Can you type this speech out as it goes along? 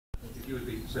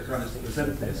so kindly to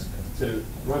present this to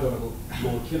Right Honourable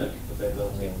Lord Kinnock of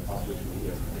Benville, after which we'll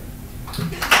hear from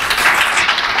him.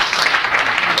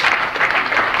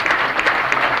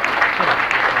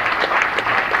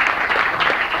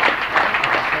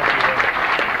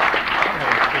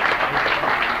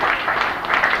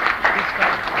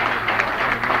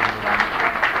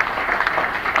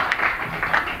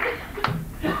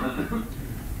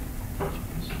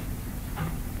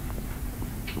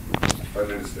 Prime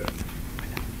Minister,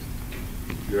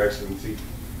 Your Excellency,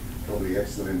 probably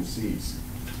Excellencies,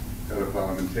 fellow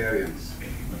parliamentarians,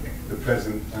 the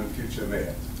present and future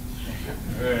mayors,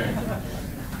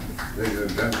 ladies and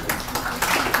gentlemen,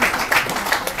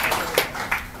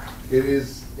 it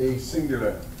is a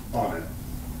singular honour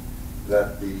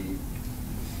that the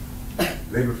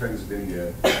Labour Friends of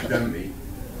India have done me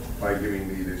by giving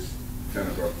me this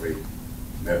Fenner Brockway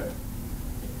medal.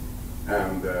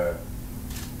 And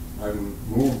I'm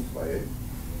moved by it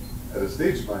at a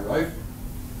stage of my life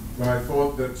when I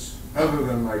thought that, other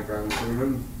than my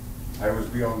grandchildren, I was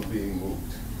beyond being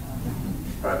moved.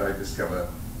 But I discover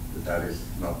that that is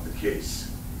not the case.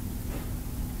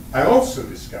 I also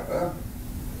discover,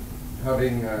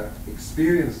 having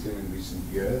experienced him in recent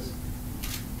years,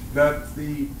 that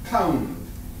the pound,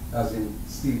 as in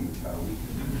Stephen pound,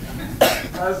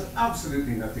 has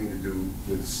absolutely nothing to do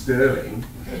with sterling,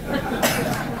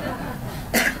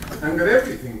 and got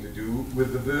everything to do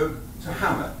with the verb to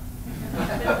hammer.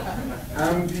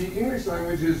 And the English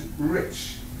language is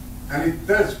rich, and it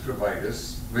does provide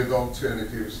us with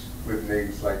alternatives with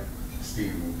names like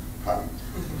Stephen Pound.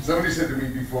 Somebody said to me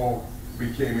before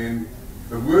we came in,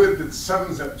 the word that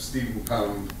sums up Stephen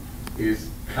Pound is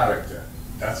character.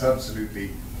 That's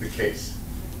absolutely the case.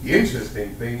 The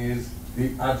interesting thing is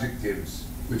the adjectives,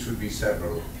 which would be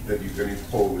several, that you can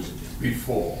impose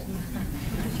before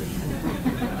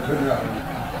the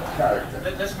noun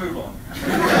character. Let's move on.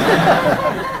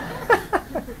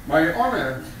 My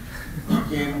honour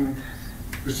in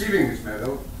receiving this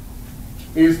medal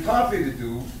is partly to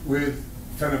do with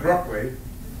Fenner Brockway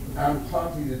and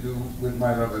partly to do with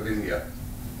my love of India.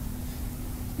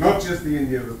 Not just the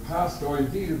India of the past or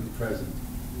indeed of the present,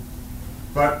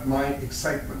 but my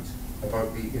excitement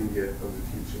about the India of the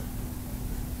future.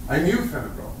 I knew Fenner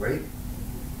Brockway.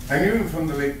 I knew him from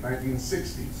the late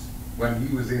 1960s, when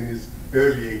he was in his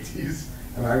early 80s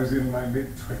and I was in my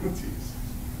mid-20s.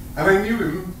 And I knew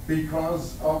him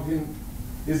because of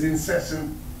his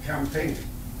incessant campaigning.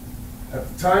 At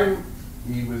the time,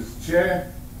 he was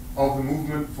chair of the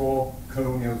movement for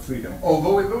colonial freedom.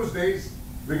 Although in those days,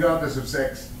 regardless of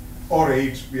sex or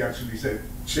age, we actually said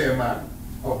chairman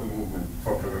of the movement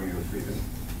for colonial freedom.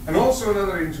 And also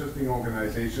another interesting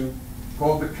organization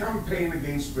called the Campaign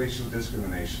Against Racial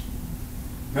Discrimination.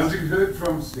 And as you heard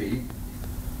from Steve,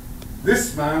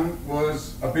 this man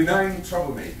was a benign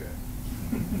troublemaker.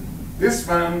 This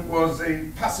man was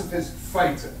a pacifist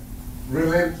fighter,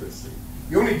 relentlessly.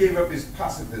 He only gave up his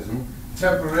pacifism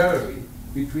temporarily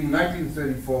between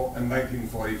 1934 and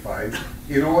 1945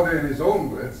 in order, in his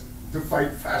own words, to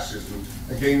fight fascism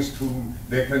against whom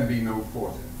there can be no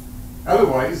quarter.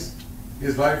 Otherwise,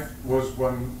 his life was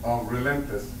one of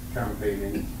relentless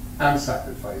campaigning and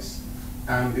sacrifice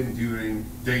and enduring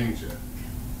danger.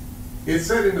 It's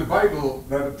said in the Bible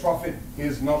that a prophet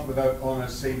is not without honor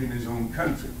save in his own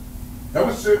country. That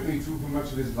was certainly true for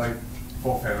much of his life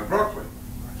for Fenner Brockway.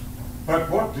 But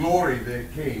what glory there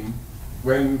came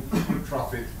when the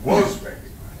prophet was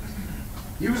recognized.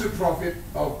 He was a prophet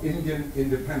of Indian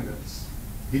independence.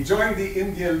 He joined the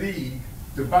India League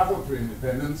to battle for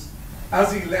independence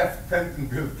as he left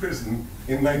Pentonville prison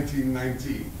in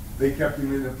 1919. They kept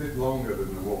him in a bit longer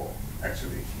than the war,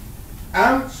 actually.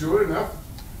 And sure enough,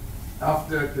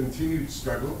 after continued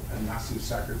struggle and massive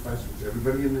sacrifice, which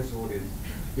everybody in this audience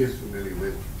is familiar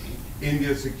with,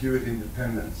 India secured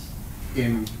independence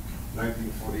in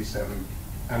 1947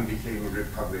 and became a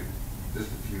republic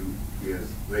just a few years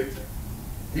later.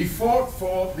 He fought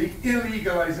for the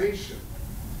illegalization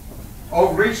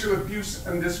of racial abuse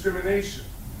and discrimination,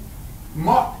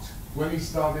 mocked when he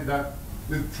started that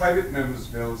with private members'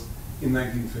 bills in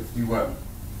 1951,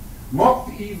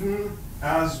 mocked even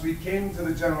as we came to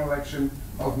the general election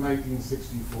of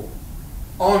 1964,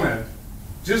 honored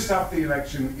just after the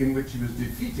election in which he was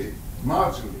defeated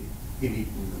marginally in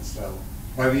Eton and Slough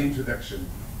by the introduction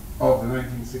of the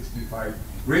 1965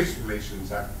 Race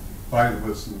Relations Act by the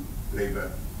Wilson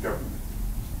Labour government.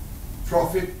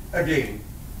 Prophet again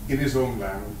in his own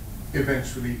land,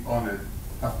 eventually honored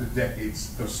after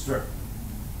decades of struggle.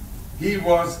 He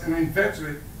was an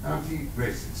inveterate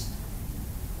anti-racist,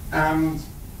 and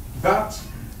that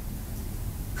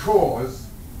cause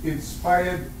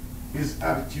inspired his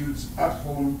attitudes at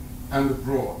home and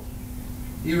abroad.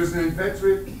 He was an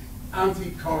inveterate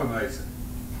anti-colonizer.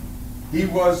 He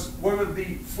was one of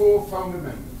the 4 founder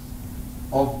members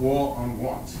of War on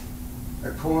Want,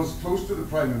 a cause close to the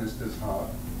Prime Minister's heart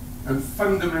and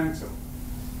fundamental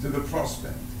to the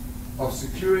prospect of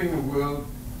securing a world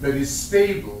that is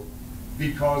stable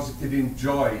because it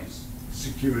enjoys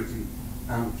security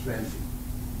and plenty.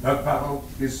 That battle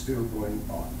is still going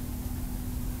on.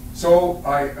 So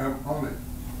I am honored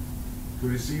to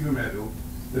receive a medal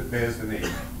that bears the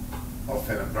name of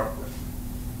Fenner Brockway.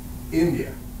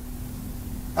 India.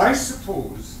 I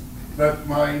suppose that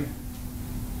my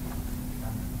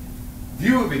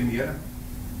view of India,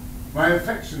 my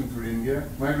affection for India,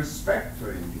 my respect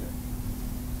for India,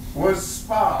 was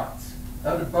sparked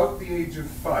at about the age of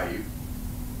 5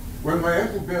 when my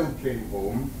Uncle Bill came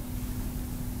home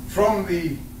from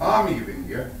the Army of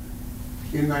India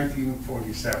in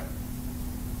 1947.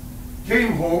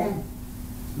 Came home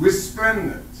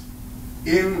resplendent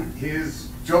in his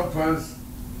jodhpurs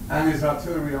and his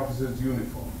artillery officer's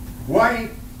uniform. Why?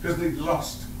 Because they'd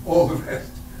lost all the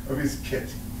rest of his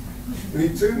kit. And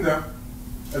he turned up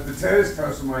at the terraced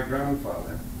house of my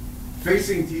grandfather,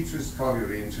 facing Teachers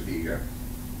Colliery in Chadiga,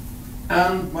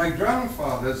 and my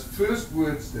grandfather's first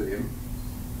words to him,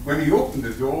 when he opened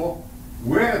the door,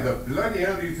 "Where the bloody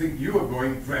hell do you think you are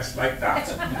going dressed like that?"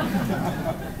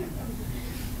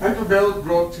 Uncle Bill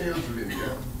brought tales of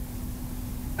India,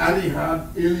 and he had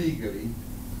illegally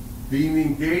been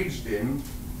engaged in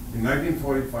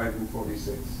 1945 and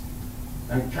 46,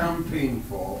 and campaigned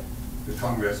for the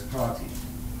Congress Party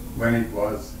when it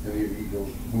was an illegal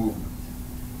movement.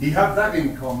 He had that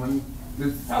in common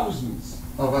with thousands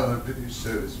of other British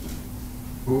servicemen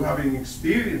who, having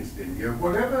experienced India,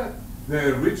 whatever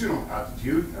their original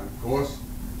attitude, and of course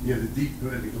he had a deep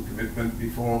political commitment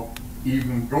before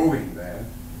even going there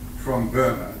from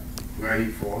Burma, where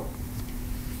he fought,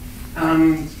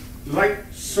 and like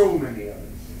so many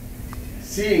others,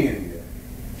 seeing India,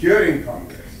 hearing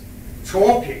Congress,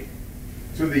 talking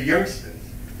to the youngsters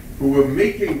who were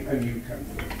making a new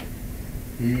country,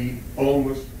 he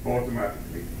almost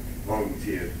automatically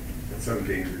volunteered at some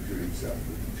danger to himself.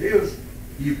 The tales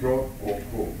he brought off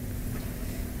home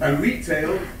and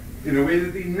retailed in a way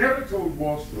that he never told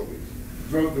war stories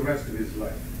throughout the rest of his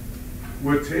life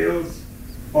were tales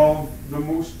of the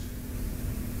most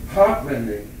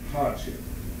heartrending hardship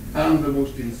and the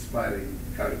most inspiring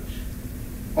courage,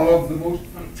 of the most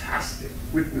fantastic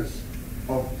witness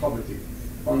of poverty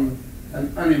on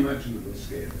an unimaginable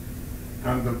scale,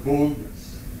 and the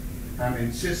boldness and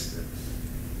insistence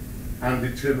and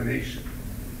determination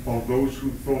of those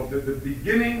who thought that the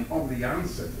beginning of the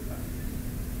answer to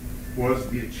that was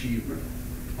the achievement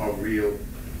of real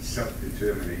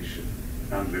self-determination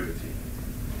and liberty.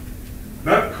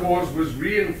 That cause was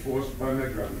reinforced by my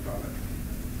grandfather,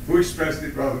 who expressed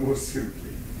it rather more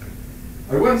simply.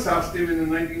 I once asked him in the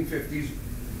 1950s,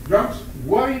 "Gramps,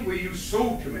 why were you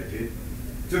so committed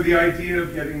to the idea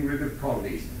of getting rid of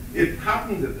colonies?" It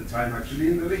happened at the time, actually,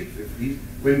 in the late 50s,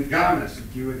 when Ghana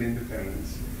secured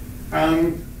independence.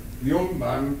 And the old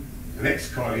man, an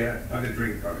ex-collier, had a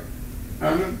drink on it.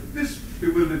 And this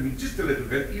bewildered me just a little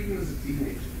bit, even as a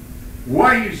teenager.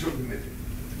 "Why are you so committed?"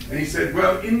 And he said,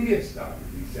 "Well, India started,"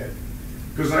 he said,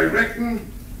 "because I reckon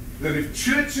that if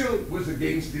Churchill was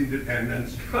against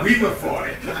independence, we were for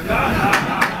it."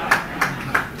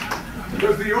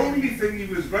 Because the only thing he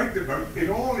was right about in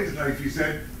all his life, he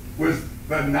said, was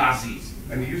the Nazis.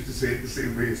 And he used to say it the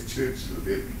same way as Churchill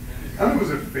did. And it was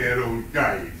a fair old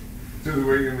guide to the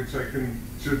way in which I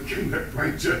should conduct my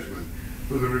judgment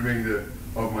for the remainder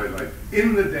of my life.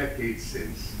 In the decades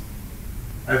since,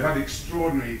 I've had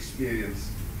extraordinary experience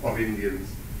of Indians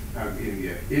and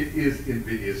India. It is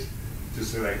invidious to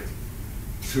select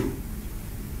 2.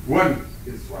 One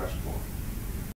is Swashmore.